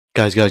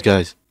Guys,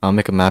 I'll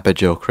make a MAPPA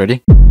joke.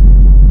 Ready?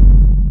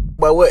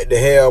 But what the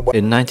hell, boy?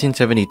 In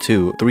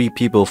 1972, three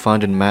people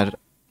founded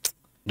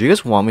Do you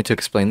guys want me to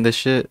explain this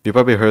shit? You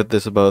probably heard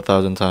this about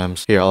 1,000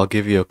 times. Here, I'll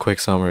give you a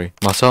quick summary.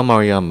 Masao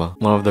Maruyama,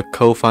 one of the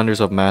co-founders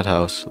of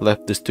Madhouse,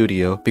 left the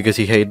studio because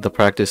he hated the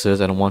practices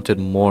and wanted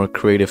more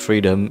creative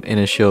freedom in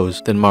his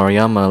shows. Then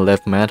Maruyama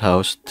left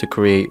Madhouse to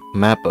create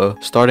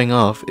MAPPA. Starting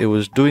off, it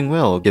was doing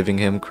well, giving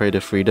him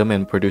creative freedom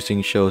and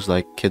producing shows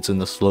like Kids in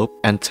the Slope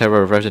and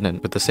Terror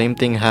Resident. But the same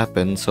thing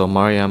happened, so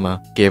Maruyama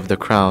gave the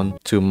crown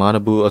to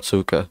Manabu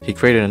Otsuka. He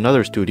created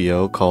another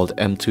studio called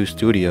M2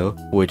 Studio,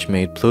 which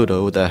made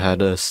Pluto that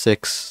had a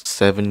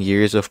 6-7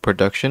 years of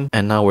production,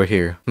 and now we're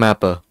here.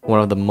 MAPPA,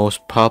 one of the most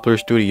popular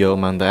studio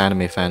among the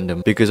anime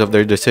fandom because of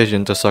their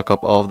decision to suck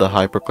up all of the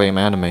hyper-claim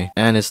anime,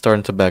 and it's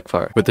starting to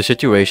backfire. With the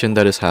situation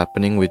that is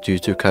happening with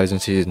Jujutsu Kaisen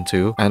Season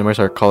 2, animators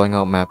are calling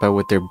out MAPPA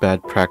with their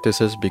bad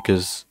practices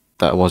because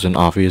that wasn't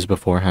obvious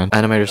beforehand.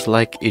 Animators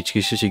like Ichiki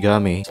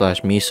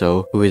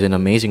Shishigami/Miso, who is an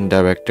amazing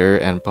director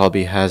and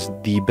probably has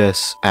the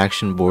best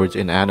action boards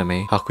in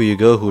anime.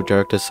 Hakuyugo, who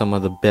directed some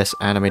of the best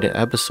animated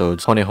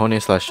episodes.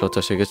 Honehone/Shota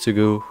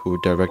Shigetsugu, who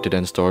directed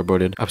and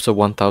storyboarded episode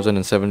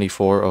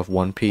 1074 of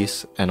One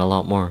Piece, and a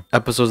lot more.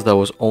 Episodes that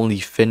was only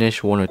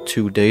finished 1 or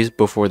 2 days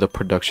before the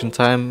production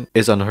time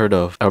is unheard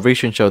of. A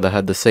recent show that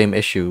had the same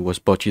issue was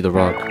Bocchi the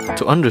Rock.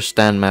 To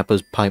understand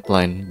MAPPA's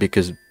pipeline,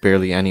 because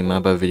barely any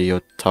MAPPA video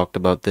talked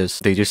about this,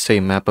 they just say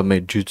MAPPA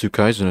made Jujutsu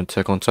Kaisen,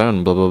 Attack on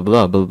Titan, blah blah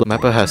blah blah blah.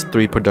 MAPPA has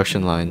 3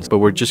 production lines, but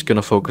we're just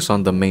gonna focus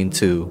on the main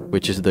 2,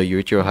 which is the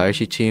Yuichiro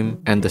Hayashi team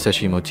and the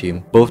Seshimo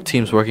team. Both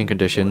teams' working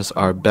conditions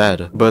are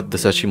bad, but the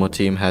Seshimo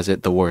team has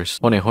it the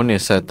worst. Honehone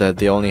said that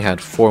they only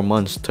had 4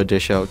 months to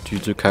dish out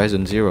Jujutsu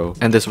Kaisen 0,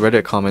 and this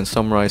Reddit comment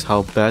summarized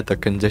how bad the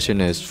condition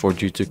is for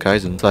Jujutsu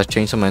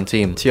Kaisen/chainsawman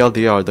team.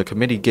 TLDR, the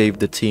committee gave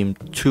the team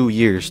 2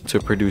 years to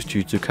produce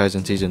Jujutsu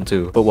Kaisen Season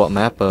 2, but what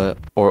MAPPA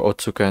or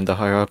Otsuka and the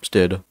higher-ups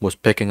did was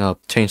picking up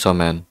Chainsaw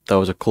Man. That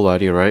was a cool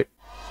idea, right?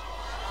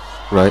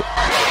 Right?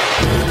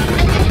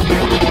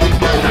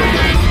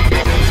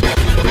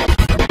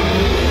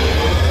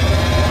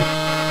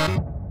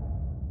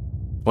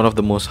 One of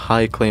the most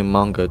high-claim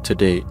manga to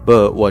date.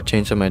 But what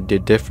Chainsaw Man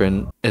did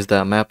different is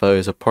that MAPPA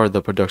is a part of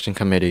the production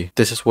committee.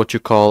 This is what you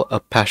call a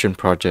passion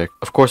project.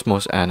 Of course,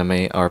 most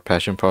anime are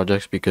passion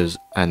projects because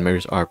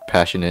animators are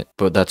passionate,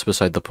 but that's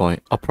beside the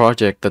point. A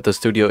project that the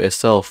studio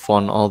itself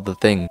fund all the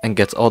thing and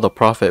gets all the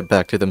profit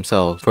back to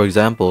themselves. For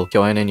example,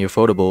 Kyoani and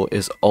Ufotable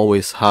is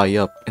always high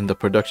up in the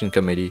production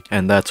committee,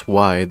 and that's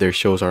why their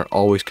shows are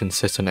always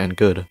consistent and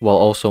good, while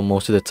also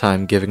most of the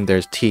time giving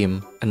their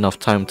team enough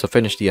time to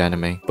finish the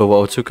anime. But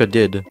what Otsuka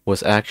did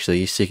was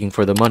actually seeking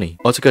for the money.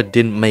 Otsuka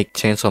didn't make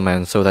Chainsaw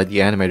Man so that the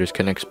animators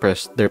can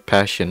express their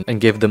passion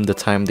and give them the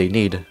time they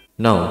need.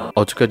 No,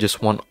 Otsuka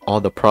just want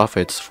all the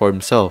profits for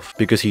himself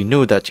because he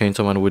knew that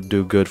Chainsaw Man would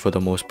do good for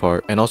the most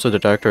part. And also the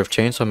director of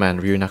Chainsaw Man,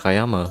 Ryu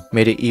Nakayama,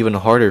 made it even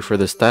harder for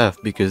the staff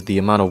because the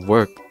amount of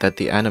work that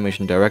the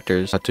animation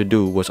directors had to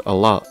do was a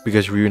lot,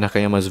 because Ryu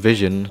Nakayama's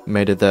vision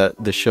made it that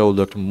the show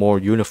looked more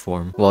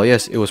uniform. While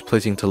yes, it was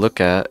pleasing to look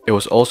at, it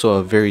was also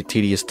a very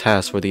tedious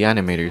task for the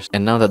animators.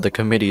 And now that the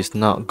committee is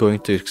not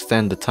going to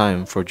extend the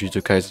time for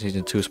Jujutsu Kaisen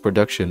Season 2's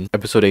production,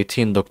 episode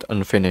 18 looked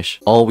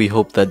unfinished. All we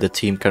hope that the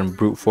team can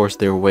brute force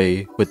their way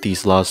with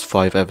these last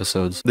 5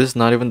 episodes. This is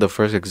not even the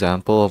first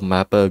example of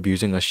MAPPA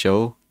abusing a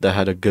show that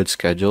had a good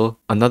schedule.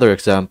 Another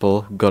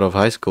example, God of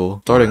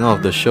Highschool. Starting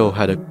off, the show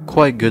had a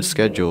quite good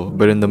schedule,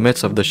 but in the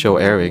midst of the show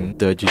airing,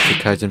 the Jujutsu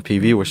Kaisen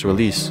PV was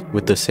released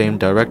with the same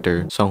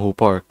director, Sung-Woo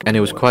Park, and it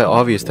was quite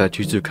obvious that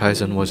Jujutsu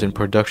Kaisen was in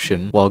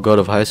production while God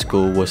of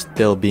Highschool was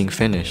still being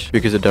finished,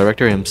 because the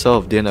director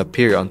himself didn't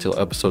appear until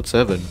episode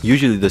 7.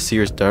 Usually the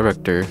series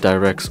director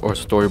directs or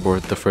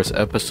storyboards the first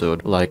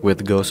episode, like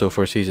with Goso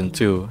for Season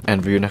 2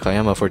 and Ryu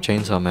Nakayama for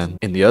Chainsaw Man.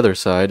 In the other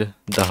side,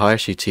 the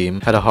Hayashi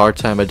team had a hard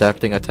time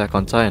adapting Attack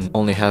on Titan,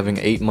 only having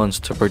 8 months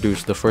to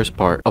produce the first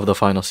part of the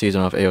final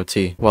season of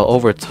AOT. While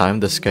over time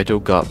the schedule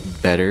got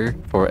better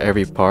for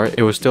every part,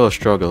 it was still a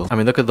struggle. I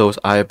mean, look at those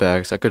eye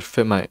bags. I could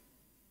fit my...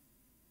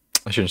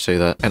 I shouldn't say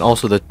that. And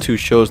also the 2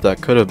 shows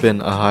that could have been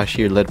a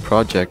Hayashi-led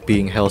project,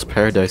 being Hell's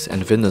Paradise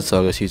and Vinland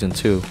Saga Season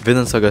 2.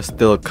 Vinland Saga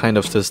still kind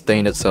of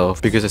sustained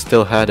itself because it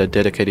still had a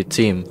dedicated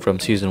team from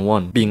Season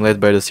 1, being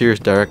led by the series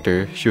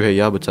director Shuhei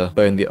Yabuta.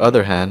 But on the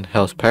other hand,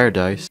 Hell's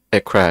Paradise,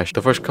 it crashed.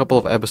 The first couple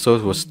of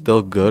episodes was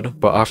still good,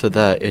 but after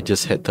that, it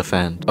just hit the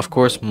fan. Of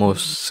course,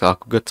 most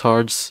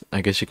Sakugatards,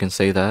 I guess you can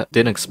say that,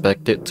 didn't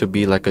expect it to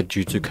be like a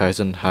Jujutsu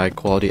Kaisen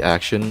high-quality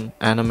action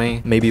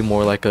anime, maybe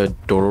more like a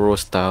Dororo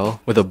style,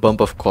 with a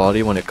bump of quality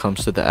when it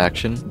comes to the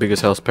action,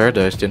 because Hell's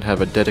Paradise didn't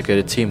have a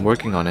dedicated team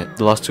working on it.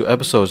 The last 2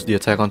 episodes, the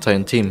Attack on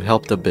Titan team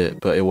helped a bit,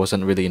 but it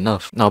wasn't really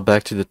enough. Now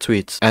back to the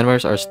tweets.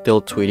 Animators are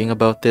still tweeting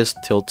about this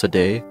till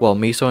today, while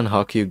Miso and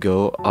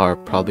Hakuyugo are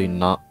probably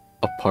not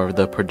a part of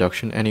the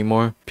production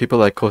anymore. People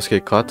like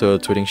Kosuke Kato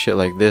tweeting shit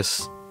like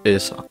this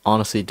is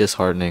honestly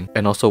disheartening.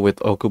 And also with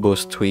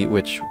Okubo's tweet,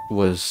 which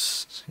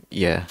was,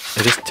 yeah,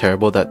 it is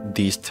terrible that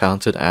these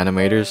talented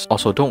animators,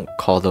 also don't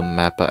call them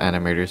MAPPA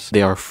animators,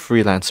 they are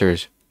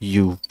freelancers.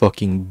 You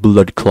fucking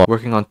blood clot.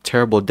 Working on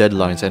terrible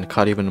deadlines and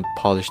can't even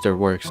polish their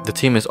works. The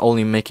team is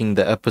only making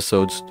the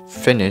episodes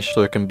finish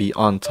so it can be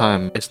on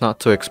time. It's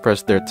not to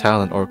express their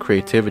talent or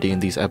creativity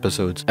in these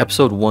episodes.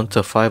 Episode 1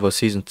 to 5 of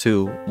season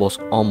 2 was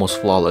almost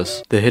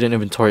flawless. The hidden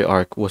inventory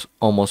arc was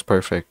almost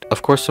perfect.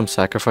 Of course, some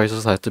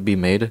sacrifices had to be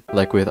made,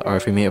 like with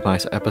Arifumi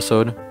Imai's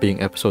episode,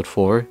 being episode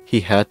 4.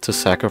 He had to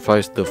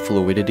sacrifice the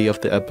fluidity of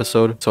the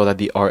episode so that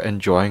the art and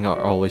drawing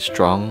are always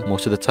strong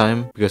most of the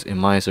time, because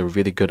Imai is a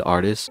really good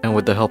artist, and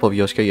with the help of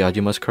Yosuke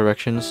Yajima's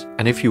corrections.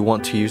 And if you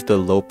want to use the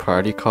low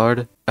priority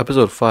card,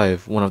 Episode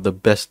 5, one of the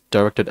best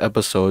directed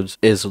episodes,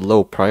 is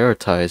low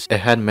prioritized.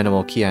 It had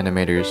minimal key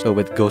animators, but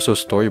with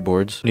Goso's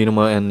storyboards,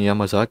 Ninuma and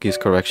Yamazaki's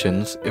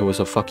corrections, it was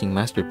a fucking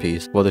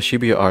masterpiece. While the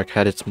Shibuya arc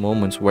had its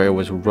moments where it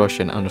was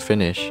rushed and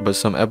unfinished, but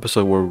some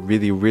episodes were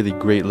really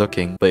great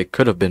looking, but it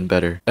could have been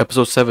better.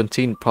 Episode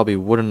 17 probably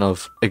wouldn't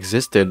have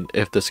existed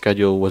if the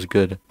schedule was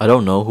good. I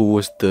don't know who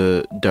was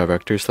the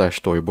director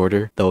slash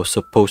storyboarder that was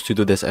supposed to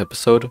do this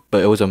episode,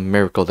 but it was a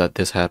miracle that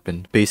this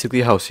happened.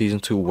 Basically how season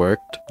 2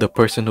 worked, the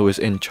person who is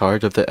in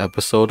charge of the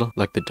episode,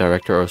 like the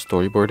director or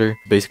storyboarder,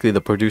 basically the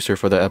producer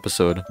for the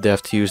episode, they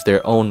have to use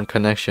their own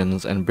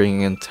connections and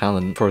bringing in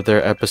talent for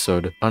their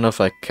episode. I don't know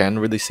if I can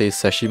really say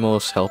Seshimo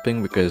is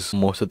helping, because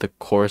most of the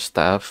core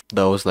staff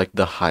that was like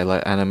the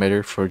highlight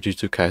animator for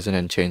Jujutsu Kaisen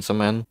and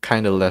Chainsawman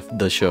kinda left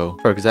the show.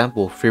 For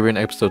example, Freerin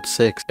episode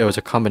 6, it was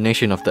a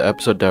combination of the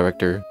episode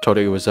director,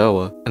 Toru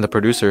Iwasawa, and the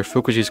producer,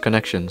 Fukushi's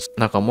connections.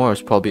 Nakamura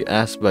was probably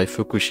asked by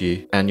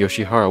Fukushi, and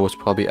Yoshihara was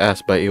probably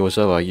asked by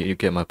Iwasawa, you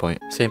get my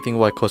point. Same thing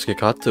why Kosuke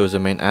Kato is the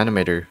main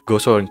animator.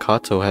 Goso and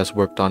Kato has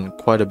worked on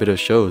quite a bit of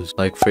shows,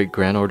 like Fate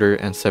Grand Order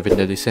and Seven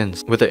Deadly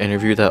Sins. With the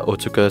interview that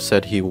Otsuka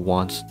said he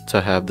wants to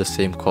have the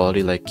same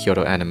quality like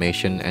Kyoto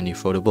Animation and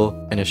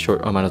Ufotable in a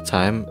short amount of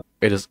time,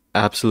 it is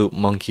absolute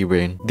monkey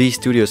brain. These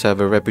studios have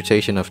a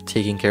reputation of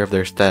taking care of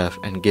their staff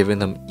and giving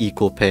them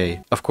equal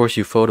pay. Of course,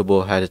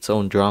 Ufotable had its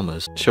own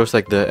dramas. Shows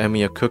like the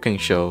Emiya cooking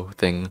show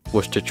thing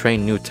was to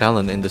train new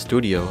talent in the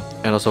studio,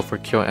 and also for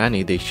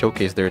Kyoani they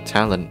showcased their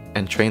talent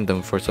and trained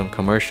them for some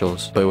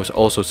commercials, but it was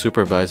also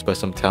supervised by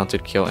some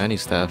talented Kyoani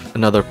staff.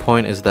 Another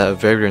point is that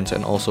veterans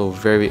and also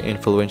very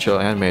influential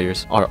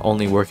animators are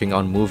only working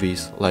on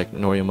movies like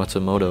Norio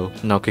Matsumoto,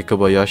 Naoki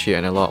Kobayashi,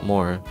 and a lot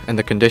more, and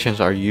the conditions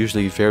are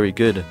usually very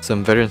good.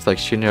 Some veterans like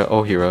Shinya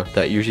Ohira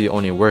that usually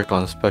only work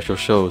on special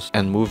shows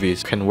and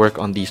movies can work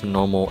on these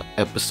normal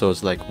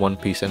episodes like One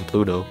Piece and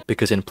Pluto,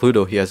 because in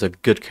Pluto he has a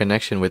good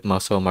connection with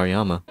Masao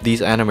Maruyama.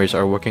 These animators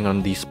are working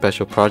on these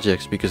special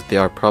projects because they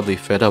are probably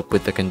fed up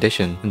with the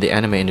condition in the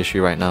anime industry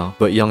right now,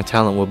 but young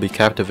talent will be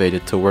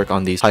captivated to work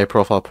on these high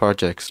profile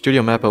projects.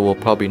 Studio MAPPA will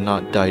probably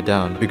not die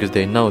down because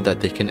they know that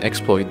they can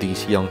exploit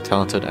these young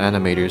talented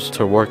animators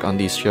to work on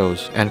these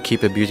shows and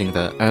keep abusing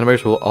that.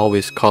 Animators will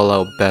always call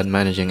out bad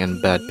managing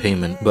and bad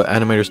payment, but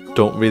animators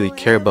don't really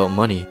care about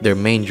money. Their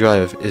main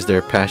drive is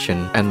their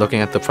passion and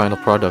looking at the final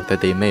product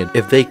that they made.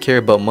 If they care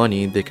about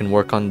money, they can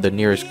work on the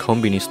nearest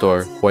kombini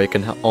store where you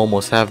can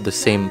almost have the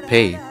same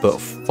pay,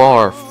 but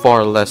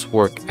far less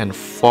work and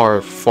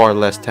far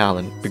less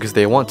talent, because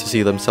they want to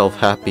see themselves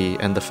happy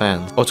and the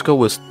fans. Otsuka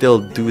will still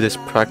do these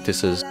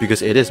practices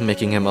because it is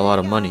making him a lot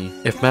of money.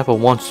 If MAPPA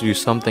wants to do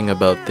something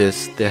about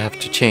this, they have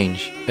to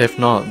change. If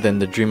not, then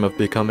the dream of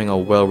becoming a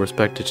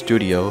well-respected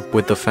studio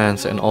with the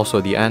fans and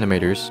also the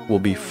animators will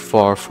be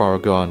far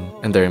gone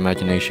in their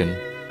imagination.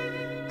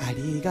 あ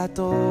りが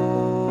と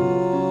う